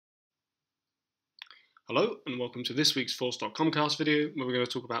Hello and welcome to this week's Force.comcast video where we're going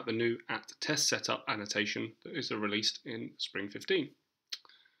to talk about the new @test setup annotation that is released in Spring 15.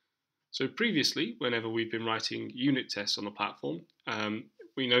 So previously, whenever we've been writing unit tests on the platform,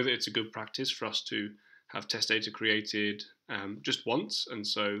 we know that it's a good practice for us to have test data created just once, and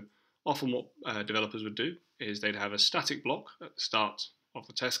so often what developers would do is they'd have a static block at the start of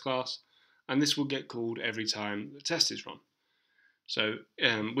the test class, and this will get called every time the test is run. So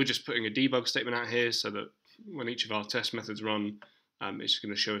we're just putting a debug statement out here so that when each of our test methods run, it's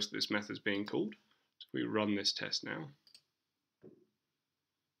going to show us that this method is being called. So if we run this test now,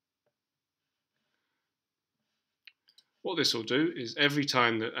 what this will do is every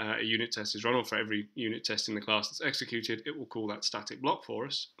time that a unit test is run, or for every unit test in the class that's executed, it will call that static block for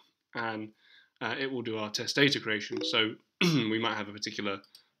us, and it will do our test data creation. So we might have a particular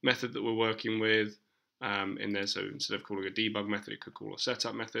method that we're working with in there, so instead of calling a debug method, it could call a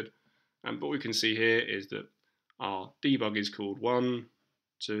setup method. But what we can see here is that our debug is called 1,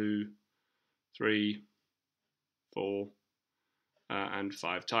 2, 3, 4, and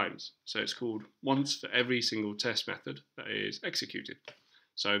 5 times. So it's called once for every single test method that is executed.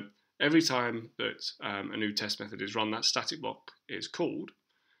 So every time that a new test method is run, that static block is called,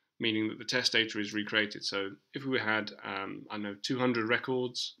 meaning that the test data is recreated. So if we had, 200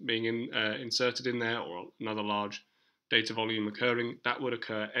 records being inserted in there, or another large data volume occurring, that would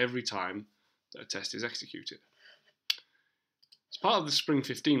occur every time that a test is executed. As part of the Spring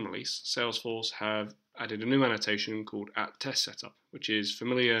 15 release, Salesforce have added a new annotation called @test setup, which is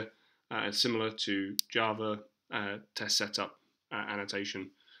familiar and similar to Java test setup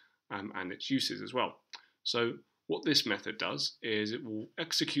annotation and its uses as well. So what this method does is it will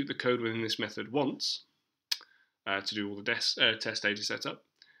execute the code within this method once to do all the test data setup.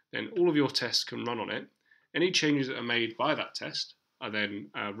 Then all of your tests can run on it. Any changes that are made by that test are then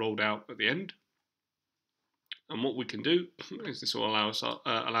rolled out at the end. And what we can do is this will allow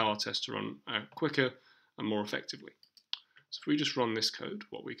our tests to run quicker and more effectively. So if we just run this code,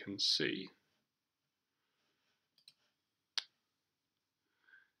 what we can see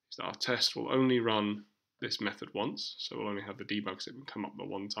is that our test will only run this method once, so we'll only have the debug statement come up the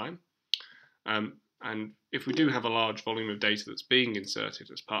one time. And if we do have a large volume of data that's being inserted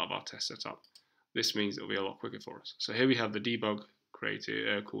as part of our test setup, this means it'll be a lot quicker for us. So here we have the debug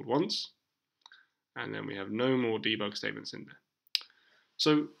created called once, and then we have no more debug statements in there.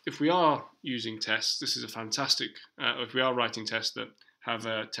 So if we are using tests, this is a fantastic, if we are writing tests that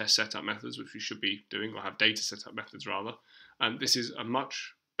have test setup methods, which we should be doing, or have data setup methods rather, this is a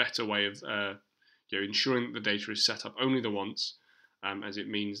much better way of ensuring that the data is set up only the once, as it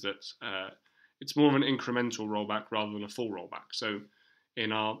means that it's more of an incremental rollback rather than a full rollback. So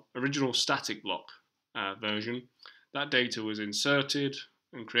in our original static block version, that data was inserted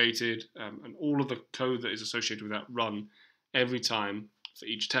and created, and all of the code that is associated with that run every time for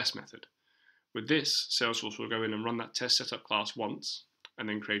each test method. With this, Salesforce will go in and run that test setup class once, and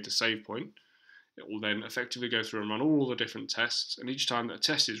then create a save point. It will then effectively go through and run all the different tests, and each time that a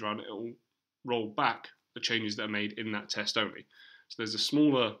test is run, it will roll back the changes that are made in that test only. So there's a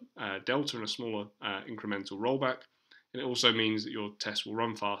smaller delta and a smaller incremental rollback, and it also means that your test will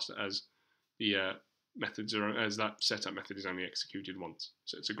run faster as the as that setup method is only executed once.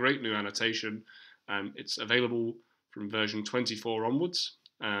 So it's a great new annotation. It's available from version 24 onwards,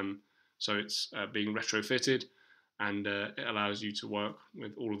 so it's being retrofitted, and it allows you to work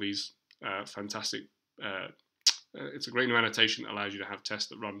with all of these fantastic. It's a great new annotation that allows you to have tests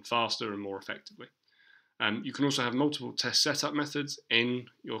that run faster and more effectively. You can also have multiple test setup methods in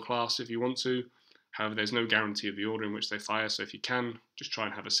your class if you want to. However, there's no guarantee of the order in which they fire, so if you can, just try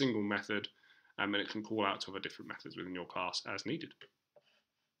and have a single method, and it can call out to other different methods within your class as needed.